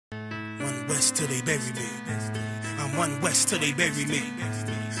west till they bury me. I'm one west till they bury me.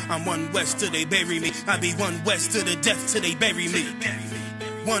 I'm one west till they bury me. I be one west to the death till they bury me.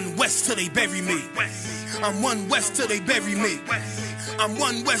 One west till they bury me. I'm one west till they bury me. I'm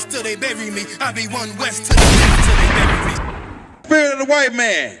one west till they bury me. I be one west till the death till they bury me. Spirit of the white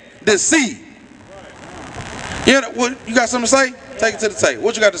man, the sea. You know, what, you got something to say? Take it to the tape.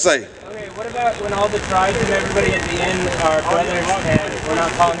 What you got to say? Okay, what about when all the tribes and everybody at the end are brothers and we're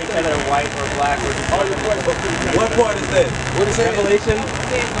not calling each other white or black or just What part is that? What is that? Revelation?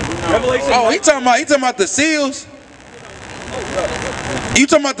 Revelation. Oh, he talking about the seals? You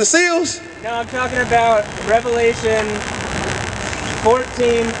talking about the seals? No, I'm talking about Revelation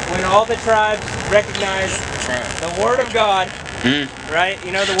 14 when all the tribes recognize the word of God. Right?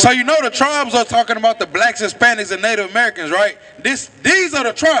 You know the word. So you know the tribes are talking about the blacks, Hispanics, and Native Americans, right? These are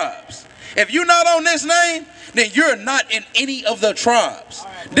the tribes. If you're not on this name, then you're not in any of the tribes.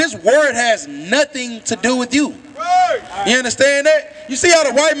 This word has nothing to do with you. You understand that? You see how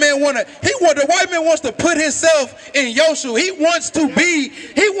the white man the white man wants to put himself in your shoe. He wants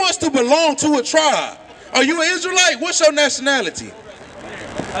to belong to a tribe. Are you an Israelite? What's your nationality?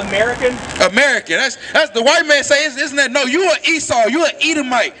 American? American. That's the white man say, isn't that? No, you are Esau. You are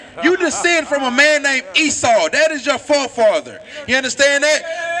Edomite. You descend from a man named Esau. That is your forefather. You understand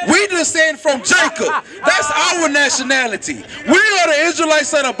that? We descend from Jacob. That's our nationality. We are the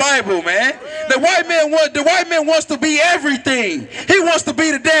Israelites of the Bible, man. The white man wants to be everything. He wants to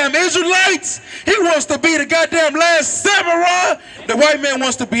be the damn Israelites. He wants to be the goddamn last samurai. The white man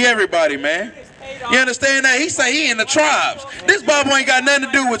wants to be everybody, man. You understand that? He say he in the tribes. This Bible ain't got nothing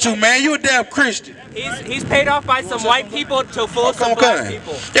to do with you, man. You a damn Christian. He's paid off by some white people to fool some black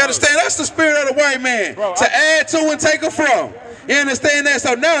people. You understand? That's the spirit of the white man. To add to and take it from. You understand that?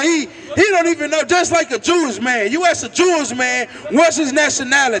 So now he don't even know, just like a Jewish man. You ask a Jewish man, what's his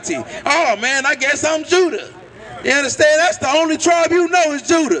nationality? Oh man, I guess I'm Judah. You understand? That's the only tribe you know is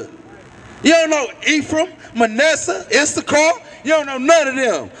Judah. You don't know Ephraim, Manasseh, Issachar. You don't know none of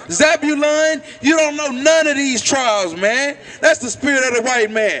them. Zebulun, you don't know none of these tribes, man. That's the spirit of the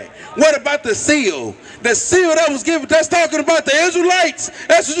white man. What about the seal? The seal that was given, that's talking about the Israelites.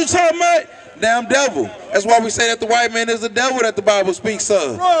 That's what you're talking about? Damn devil. That's why we say that the white man is the devil that the Bible speaks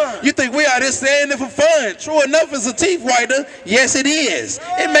of. You think we out here saying it for fun. True enough, it's a teeth whiter. Yes, it is.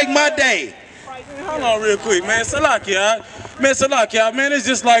 It make my day. Hold on real quick, man. Salakia. Man, Salakia. Man, it's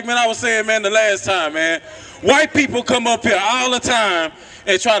just like, man, I was saying, man, the last time, man. White people come up here all the time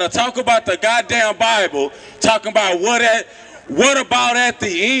and try to talk about the goddamn Bible, talking about what about at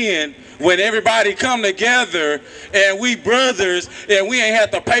the end when everybody come together and we brothers and we ain't have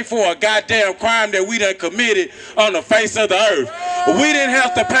to pay for a goddamn crime that we done committed on the face of the earth. We didn't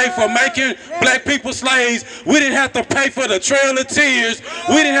have to pay for making black people slaves. We didn't have to pay for the Trail of Tears.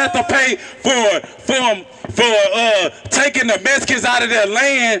 We didn't have to pay for taking the Mexicans out of their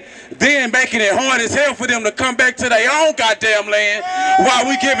land, then making it hard as hell for them to come back to their own goddamn land, while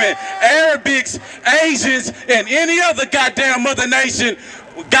we giving Arabics, Asians, and any other goddamn other nation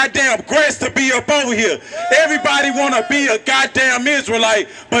goddamn grace to be up over here. Everybody want to be a goddamn Israelite,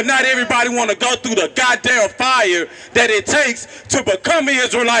 but not everybody want to go through the goddamn fire that it takes to become an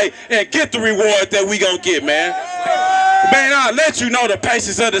Israelite and get the reward that we gonna get, man. Man, I'll let you know the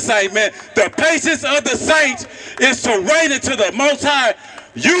patience of the saints, man. The patience of the saints is to wait until the Most High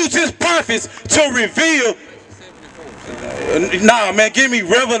use his prophets to reveal. Nah, man, give me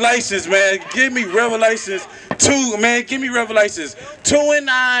Revelations, man. Give me Revelations 2, man. Give me Revelations 2 and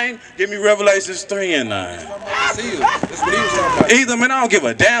 9. Give me Revelations 3 and 9. That's what he was talking about. Either, man, I don't give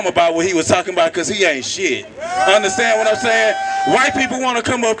a damn about what he was talking about because he ain't shit. Understand what I'm saying? White people want to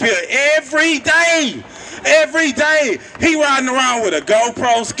come up here every day. Every day. He riding around with a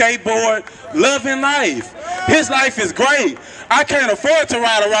GoPro, skateboard, loving life. His life is great. I can't afford to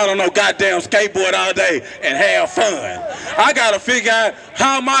ride around on no goddamn skateboard all day and have fun. I gotta figure out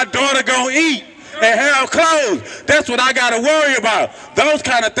how my daughter gonna eat and have clothes. That's what I gotta worry about. Those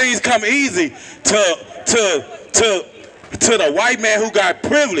kind of things come easy to the white man who got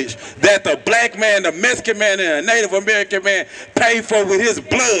privilege that the black man, the Mexican man, and the Native American man pay for with his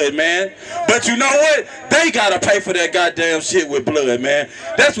blood, man. But you know what? They gotta pay for that goddamn shit with blood, man.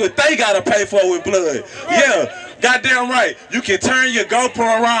 That's what they gotta pay for with blood. Yeah. Goddamn right. You can turn your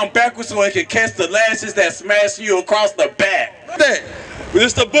GoPro around backwards so it can catch the lashes that smash you across the back.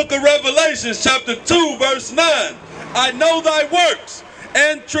 It's the book of Revelation, chapter 2, verse 9. I know thy works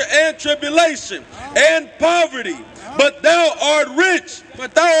and tribulation and poverty, but thou art rich.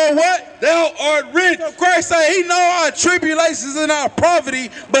 But thou art what? Thou art rich. So Christ said he know our tribulations and our poverty,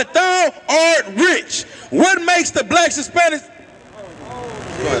 but thou art rich. What makes the blacks, Hispanics?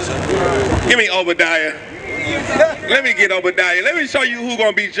 Go ahead, sir. Give me Obadiah. Let me get Obadiah. Let me show you who's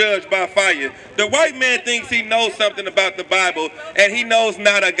going to be judged by fire. The white man thinks he knows something about the Bible, and he knows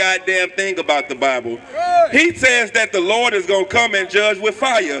not a goddamn thing about the Bible. He says that the Lord is going to come and judge with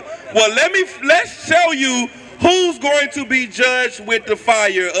fire. Well, let's show you who's going to be judged with the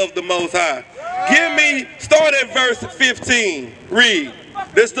fire of the Most High. Start at verse 15. Read.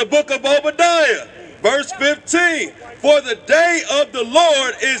 This is the book of Obadiah, verse 15. For the day of the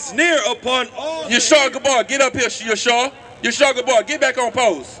Lord is near upon all. Yeshua Gabar, get up here, Yeshua. Yeshua Gabar, get back on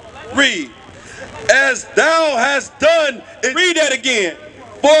post. Read. As thou hast done. Read that again.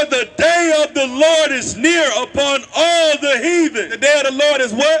 For the day of the Lord is near upon all the heathen. The day of the Lord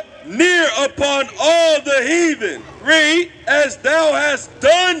is what? Near upon all the heathen. Read. As thou hast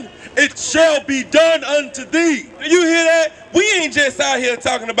done, it shall be done unto thee. Do you hear that? We ain't just out here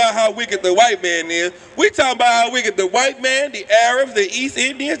talking about how wicked the white man is. We talking about how wicked the white man, the Arabs, the East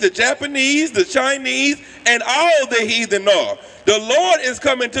Indians, the Japanese, the Chinese, and all the heathen are. The Lord is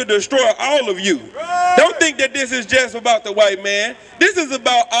coming to destroy all of you. Don't think that this is just about the white man. This is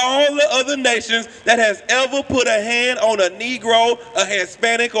about all the other nations that has ever put a hand on a Negro, a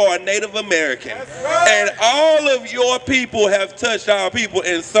Hispanic, or a Native American. And all of your people have touched our people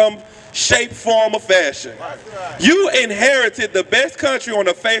in some shape, form, or fashion. You inherited the best country on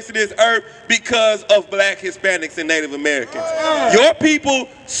the face of this earth because of black, Hispanics, and Native Americans. Your people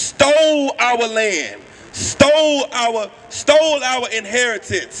stole our land, stole our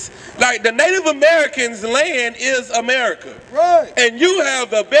inheritance. Like the Native Americans' land is America. Right. And you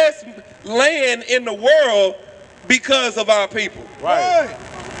have the best land in the world because of our people. Right.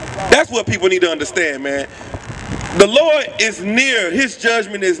 That's what people need to understand, man. The Lord is near, his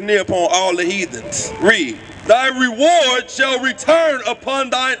judgment is near upon all the heathens. Read. Thy reward shall return upon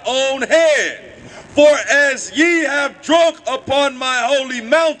thine own head. For as ye have drunk upon my holy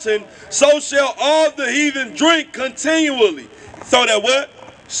mountain, so shall all the heathen drink continually. So that what?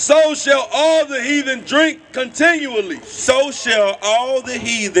 So shall all the heathen drink continually. So shall all the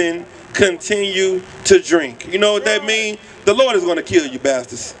heathen continue to drink. You know what that means? The Lord is going to kill you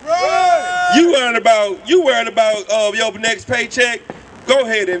bastards. Right. You worrying about your next paycheck? Go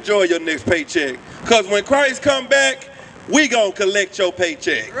ahead and enjoy your next paycheck. Because when Christ come back, we going to collect your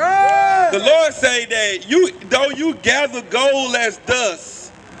paycheck. Right. The Lord say that though you gather gold as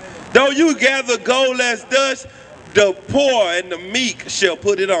dust, the poor and the meek shall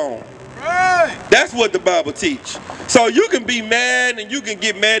put it on. Right. That's what the Bible teach. So you can be mad and you can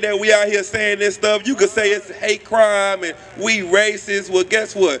get mad that we out here saying this stuff. You can say it's hate crime and we racist. Well,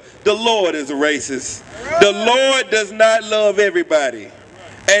 guess what? The Lord is a racist. Right. The Lord does not love everybody.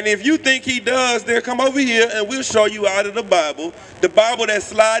 And if you think he does, then come over here and we'll show you out of the Bible that's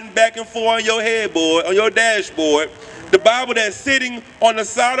sliding back and forth on your headboard, on your dashboard, the Bible that's sitting on the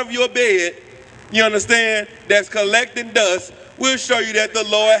side of your bed, you understand, that's collecting dust. We'll show you that the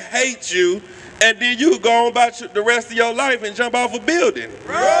Lord hates you, and then you go on about the rest of your life and jump off a building.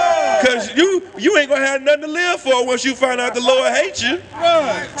 Because you ain't going to have nothing to live for once you find out the Lord hates you.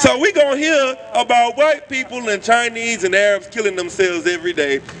 Right. So we're going to hear about white people and Chinese and Arabs killing themselves every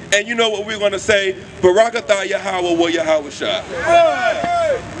day. And you know what we're going to say? Barakatah Yahweh wa Yahweh Shah.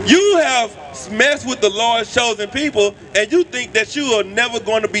 Right. You have messed with the Lord's chosen people, and you think that you are never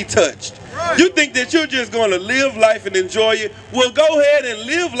going to be touched. You think that you're just going to live life and enjoy it. Well, go ahead and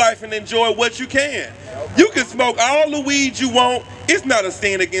live life and enjoy what you can. You can smoke all the weed you want. It's not a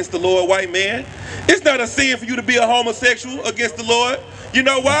sin against the Lord, white man. It's not a sin for you to be a homosexual against the Lord. You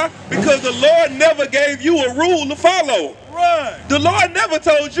know why? Because the Lord never gave you a rule to follow. Right. The Lord never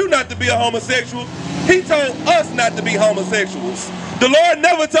told you not to be a homosexual. He told us not to be homosexuals. The Lord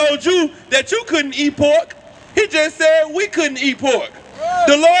never told you that you couldn't eat pork. He just said we couldn't eat pork.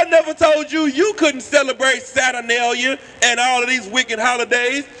 The Lord never told you you couldn't celebrate Saturnalia and all of these wicked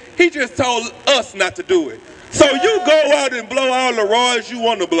holidays. He just told us not to do it. So you go out and blow all the rods you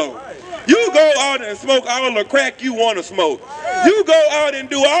want to blow. You go out and smoke all the crack you want to smoke. You go out and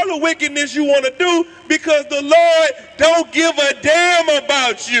do all the wickedness you want to do because the Lord don't give a damn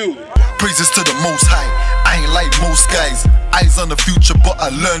about you. Praises to the Most High. I ain't like most guys. Eyes on the future, but I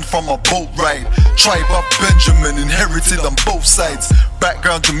learned from a boat ride. Tribe of Benjamin, inherited on both sides.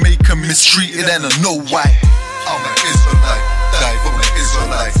 Background Jamaican, mistreated, and I know why. I'm an Israelite, die for my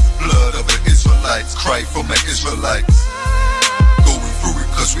Israelites. Blood of the Israelites, cry for my Israelites. Going through it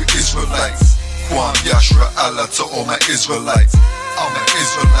cause we're Israelites. Kwam Yashra Allah to all my Israelites. I'm an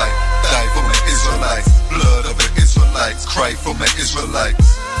Israelite, die for my Israelites. Blood of the Israelites, cry for my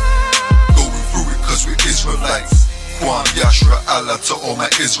Israelites. Going through it cause we're Israelites. Kwam Yashra Allah to all my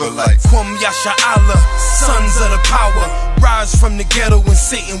Israelites. Kwam Yasha Allah, sons of the power, rise from the ghetto when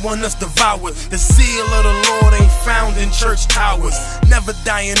Satan want us devoured. The seal of the Lord ain't found in church towers. Never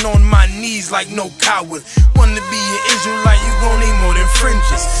dying on my knees like no coward. Wanna be an Israelite, you gon' need more than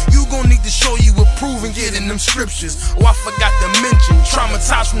fringes. You gon' need to show you approve and get in them scriptures. Oh, I forgot to mention,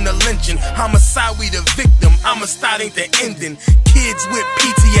 traumatized from the lynching. Homicide, we the victim, homicide ain't the ending. Kids with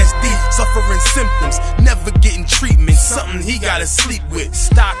PTSD, suffering symptoms, never getting treatment, something he gotta sleep with.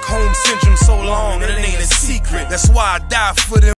 Stockholm syndrome so long, and it ain't a secret. That's why I die for them.